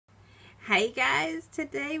Hey guys,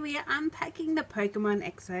 today we are unpacking the Pokemon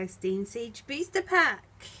XY Steam Siege Booster Pack.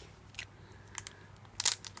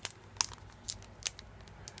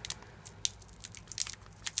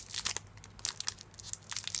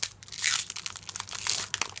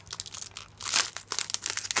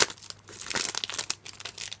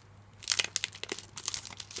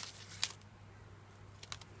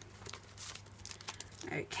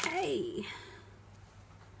 Okay,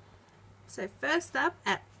 so first up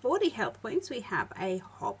at 40 health points we have a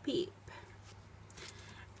Hoppip.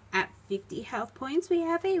 At 50 health points we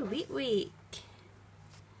have a Litwick.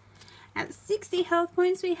 At 60 health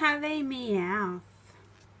points we have a Meowth.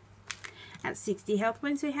 At 60 health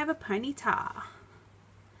points we have a Ponyta.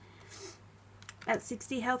 At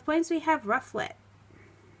 60 health points we have Rufflet.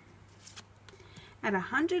 At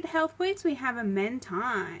 100 health points we have a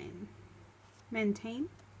Mentine.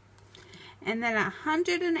 And then at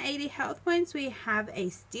 180 health points we have a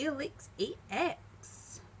Steelix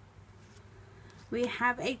EX. We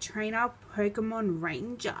have a Trainer Pokemon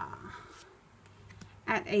Ranger.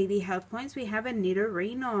 At 80 health points we have a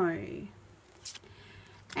Nidorino.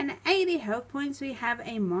 And at 80 health points we have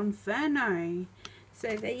a Monferno.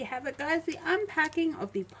 So there you have it guys, the unpacking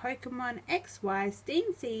of the Pokemon XY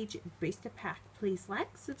Steam Siege Booster Pack. Please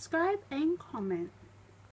like, subscribe and comment.